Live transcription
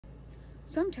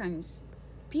Sometimes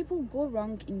people go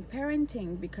wrong in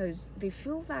parenting because they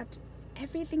feel that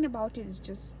everything about it is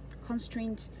just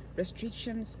constraint,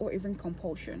 restrictions, or even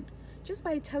compulsion. Just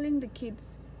by telling the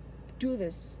kids, do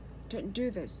this, don't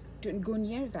go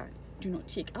near that, do not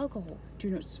take alcohol, do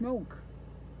not smoke,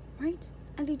 right?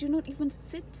 And they do not even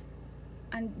sit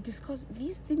and discuss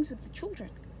these things with the children.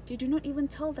 They do not even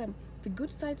tell them the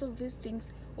good sides of these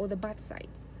things or the bad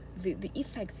sides, the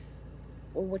effects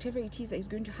or whatever it is that is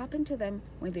going to happen to them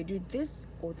when they do this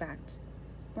or that,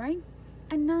 right?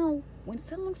 And now, when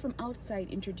someone from outside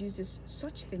introduces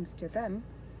such things to them,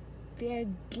 they are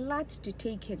glad to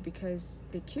take it because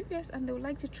they're curious and they would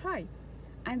like to try.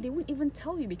 And they won't even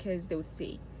tell you because they would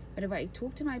say, whenever I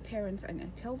talk to my parents and I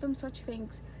tell them such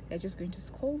things, they're just going to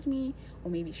scold me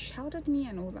or maybe shout at me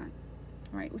and all that,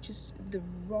 right? Which is the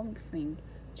wrong thing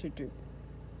to do.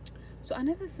 So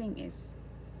another thing is,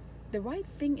 the right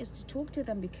thing is to talk to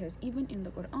them because even in the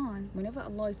Quran, whenever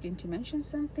Allah is going to mention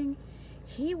something,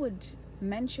 He would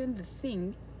mention the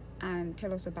thing and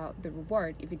tell us about the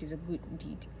reward if it is a good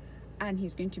deed. And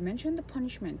He's going to mention the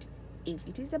punishment if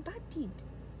it is a bad deed.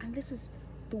 And this is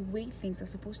the way things are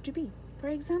supposed to be. For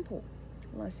example,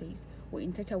 Allah says,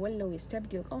 وَإِن تَتَوَلَّوْا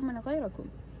يَسْتَبْدِلْ قَوْمًا غَيْرَكُمْ.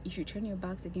 If you turn your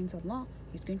backs against Allah,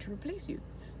 He's going to replace you.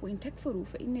 وَإِن تَكْفُرُوا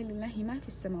فَإِنَّ لِلَّهِ مَا فِي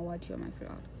السَّمَاوَاتِ وَمَا فِي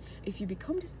الْأَرْضِ. If you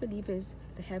become disbelievers,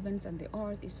 the heavens and the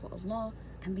earth is for Allah,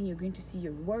 and then you're going to see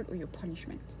your reward or your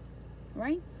punishment.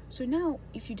 Right? So now,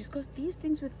 if you discuss these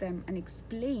things with them and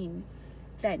explain,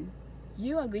 then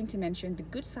you are going to mention the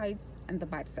good sides and the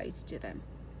bad sides to them,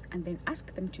 and then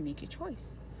ask them to make a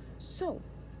choice. So,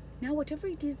 now whatever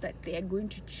it is that they are going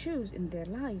to choose in their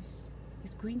lives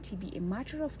is going to be a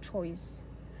matter of choice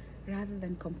rather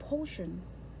than compulsion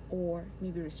or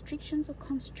maybe restrictions or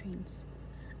constraints.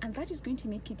 And that is going to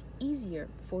make it easier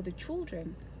for the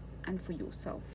children and for yourself.